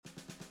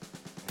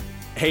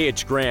Hey,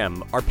 it's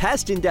Graham. Our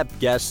past in-depth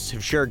guests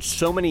have shared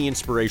so many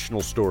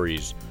inspirational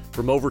stories,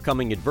 from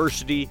overcoming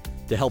adversity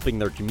to helping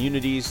their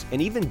communities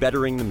and even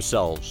bettering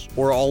themselves,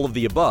 or all of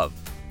the above.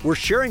 We're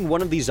sharing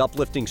one of these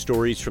uplifting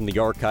stories from the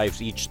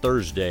archives each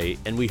Thursday,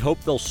 and we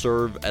hope they'll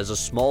serve as a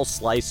small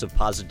slice of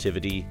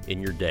positivity in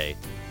your day.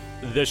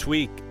 This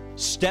week,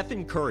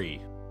 Stephen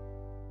Curry.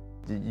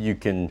 You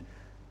can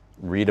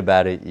read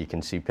about it, you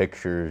can see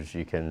pictures,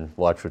 you can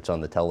watch what's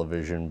on the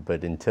television,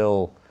 but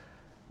until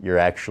you're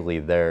actually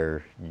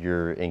there,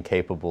 you're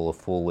incapable of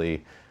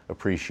fully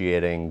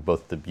appreciating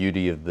both the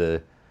beauty of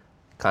the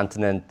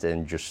continent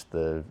and just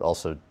the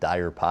also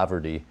dire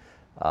poverty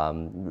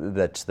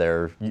that's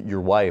there. Your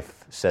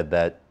wife said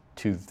that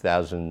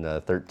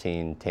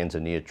 2013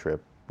 Tanzania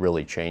trip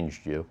really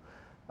changed you.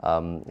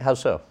 How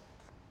so?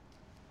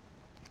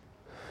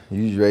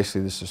 You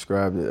basically just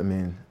described it. I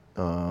mean,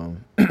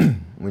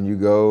 when you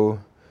go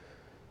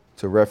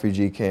to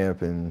refugee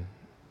camp and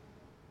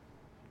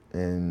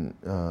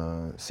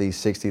see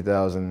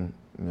 60,000,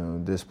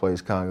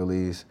 displaced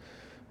Congolese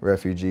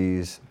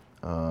refugees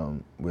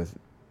with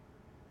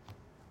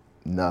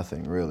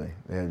nothing really.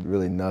 They had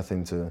really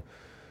nothing to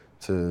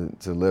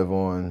live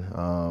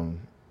on.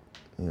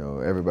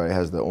 Everybody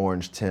has the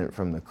orange tint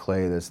from the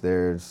clay that's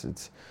there.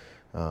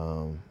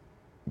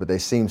 But they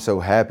seemed so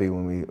happy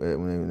when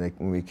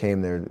we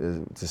came there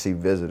to see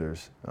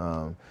visitors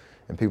and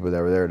people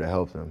that were there to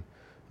help them.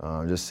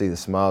 Just see the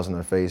smiles on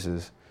their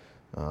faces.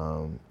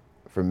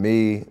 For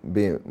me,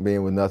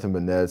 being with nothing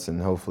but nets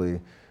and hopefully,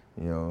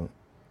 doing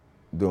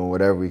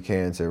whatever we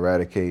can to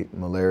eradicate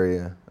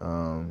malaria,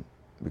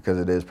 because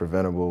it is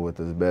preventable with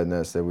the bed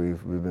nets that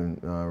we've been,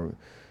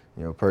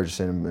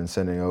 purchasing and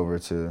sending over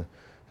to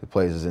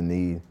places in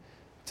need.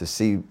 To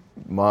see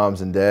moms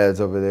and dads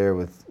over there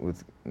with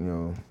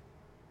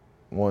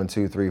 1,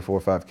 2, 3, 4,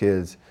 5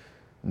 kids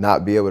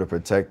not be able to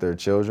protect their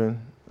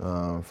children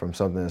from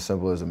something as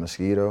simple as a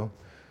mosquito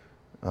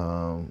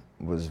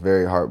was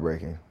very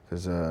heartbreaking.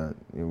 Because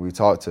we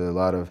talked to a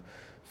lot of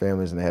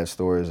families and they had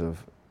stories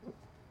of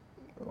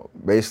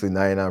basically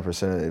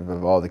 99%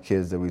 of all the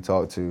kids that we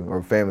talked to,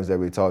 or families that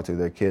we talked to,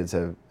 their kids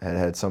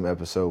had some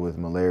episode with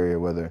malaria,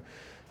 whether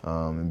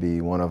it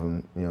be one of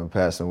them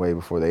passing away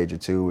before the age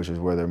of 2, which is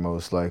where they're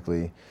most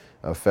likely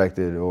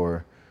affected,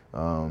 or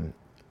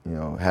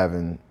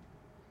having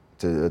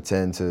to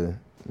attend to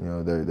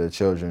their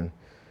children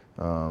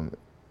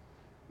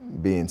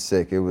being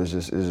sick. It was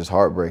just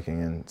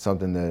heartbreaking, and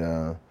something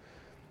that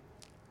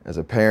as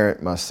a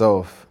parent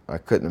myself, I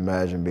couldn't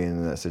imagine being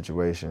in that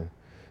situation,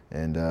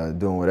 and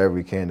doing whatever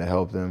we can to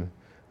help them,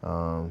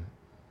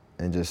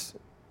 and just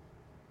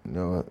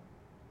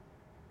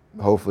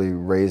hopefully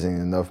raising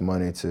enough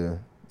money to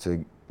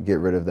get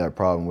rid of that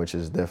problem, which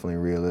is definitely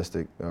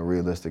a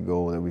realistic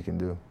goal that we can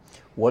do.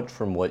 What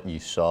from what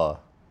you saw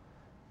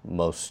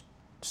most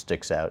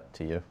sticks out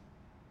to you?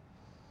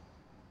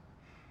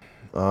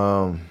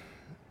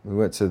 We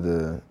went to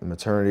the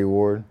maternity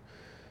ward,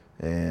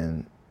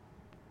 and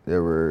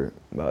there were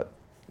about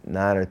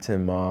 9 or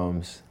 10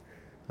 moms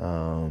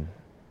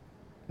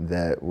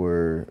that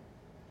were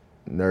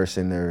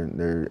nursing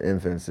their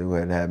infants who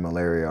had had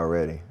malaria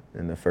already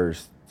in the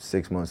first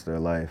 6 months of their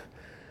life.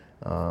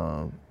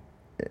 And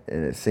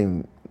it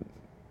seemed,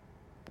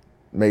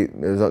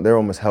 they're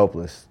almost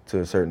helpless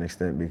to a certain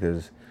extent,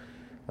 because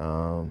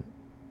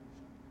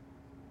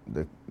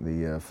the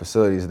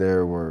facilities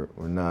there were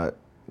not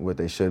what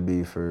they should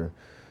be for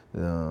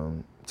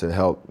to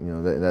help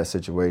that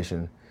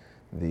situation.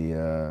 They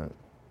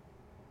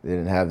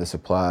didn't have the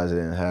supplies, they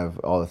didn't have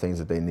all the things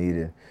that they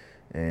needed,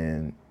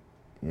 and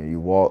you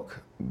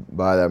walk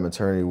by that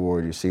maternity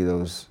ward, you see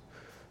those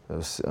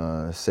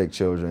sick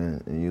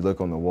children, and you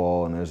look on the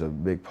wall, and there's a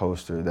big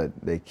poster that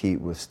they keep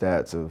with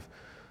stats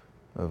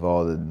of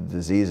all the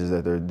diseases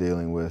that they're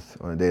dealing with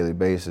on a daily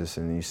basis,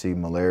 and you see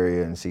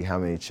malaria and see how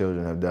many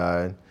children have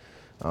died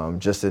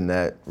just in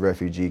that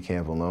refugee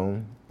camp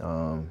alone.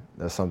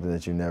 That's something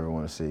that you never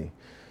want to see,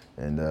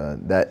 and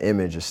that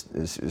image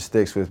it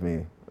sticks with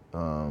me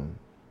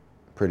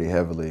pretty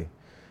heavily.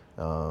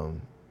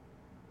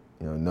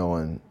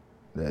 Knowing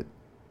that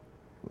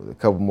with a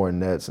couple more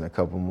nets and a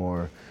couple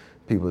more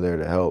people there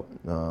to help,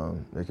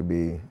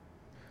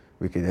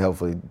 we could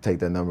hopefully take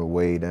that number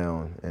way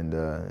down and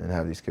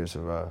have these kids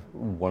survive.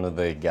 One of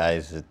the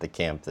guys at the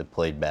camp that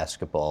played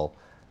basketball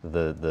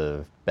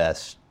the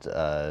best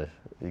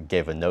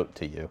gave a note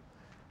to you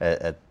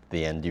at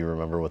the end. Do you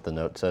remember what the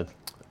note said?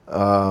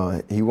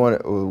 One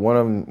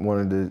of them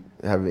wanted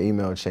to have an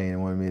email chain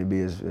and wanted me to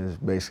be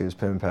basically his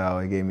pen pal.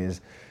 He gave me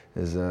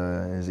his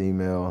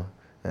email.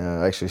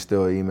 I actually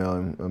still email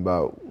him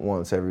about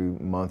once every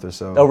month or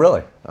so. Oh,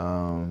 really?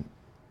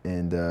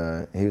 And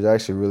he was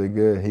actually really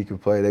good. He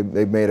could play.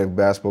 They made a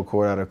basketball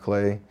court out of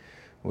clay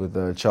with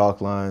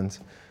chalk lines,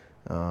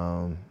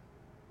 and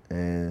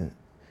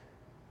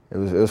it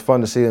was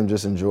fun to see him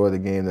just enjoy the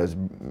game that's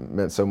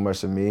meant so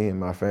much to me and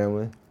my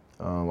family,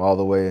 all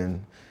the way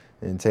in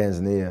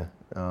Tanzania,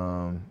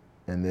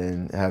 and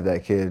then have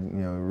that kid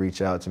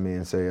reach out to me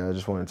and say, I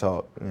just want to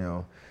talk.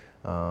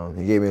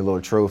 He gave me a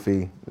little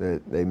trophy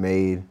that they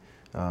made.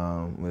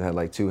 It had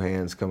like two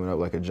hands coming up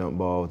like a jump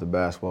ball with a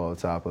basketball on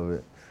top of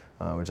it,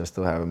 which I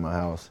still have in my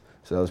house.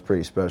 So that was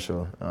pretty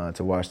special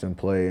to watch them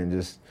play and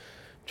just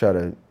try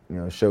to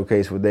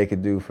showcase what they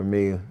could do for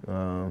me.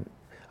 I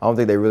don't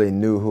think they really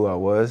knew who I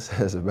was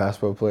as a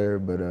basketball player,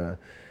 but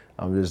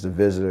I'm just a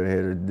visitor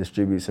here to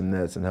distribute some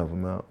nets and help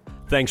them out.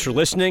 Thanks for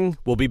listening.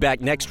 We'll be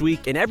back next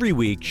week and every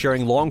week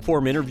sharing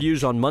long-form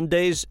interviews on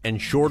Mondays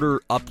and shorter,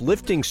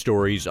 uplifting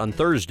stories on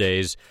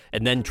Thursdays,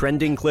 and then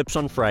trending clips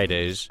on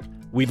Fridays.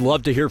 We'd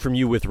love to hear from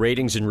you with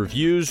ratings and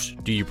reviews.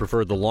 Do you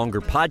prefer the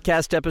longer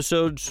podcast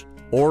episodes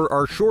or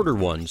our shorter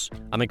ones?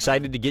 I'm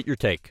excited to get your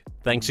take.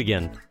 Thanks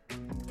again.